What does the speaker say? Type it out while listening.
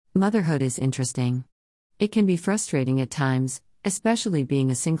Motherhood is interesting. It can be frustrating at times, especially being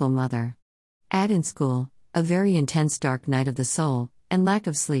a single mother. Add in school, a very intense dark night of the soul, and lack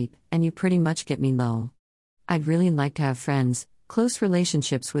of sleep, and you pretty much get me low. I'd really like to have friends, close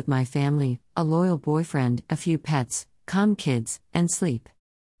relationships with my family, a loyal boyfriend, a few pets, calm kids, and sleep.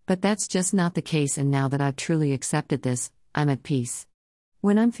 But that's just not the case, and now that I've truly accepted this, I'm at peace.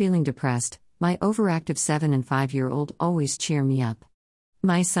 When I'm feeling depressed, my overactive 7 and 5-year-old always cheer me up.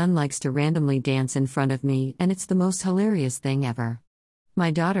 My son likes to randomly dance in front of me, and it's the most hilarious thing ever.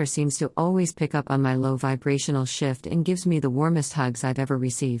 My daughter seems to always pick up on my low vibrational shift and gives me the warmest hugs I've ever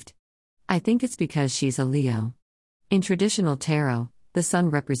received. I think it's because she's a Leo. In traditional tarot, the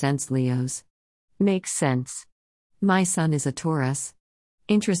sun represents Leos. Makes sense. My son is a Taurus.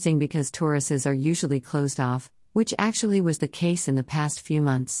 Interesting because Tauruses are usually closed off, which actually was the case in the past few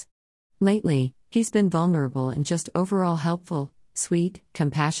months. Lately, he's been vulnerable and just overall helpful, sweet,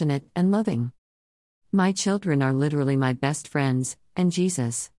 compassionate, and loving. My children are literally my best friends, and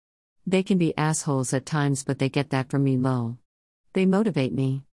Jesus. They can be assholes at times, but they get that from me low. They motivate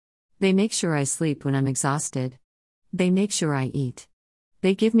me. They make sure I sleep when I'm exhausted. They make sure I eat.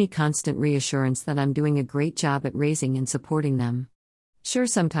 They give me constant reassurance that I'm doing a great job at raising and supporting them. Sure,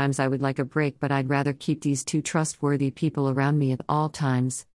 sometimes I would like a break, but I'd rather keep these two trustworthy people around me at all times.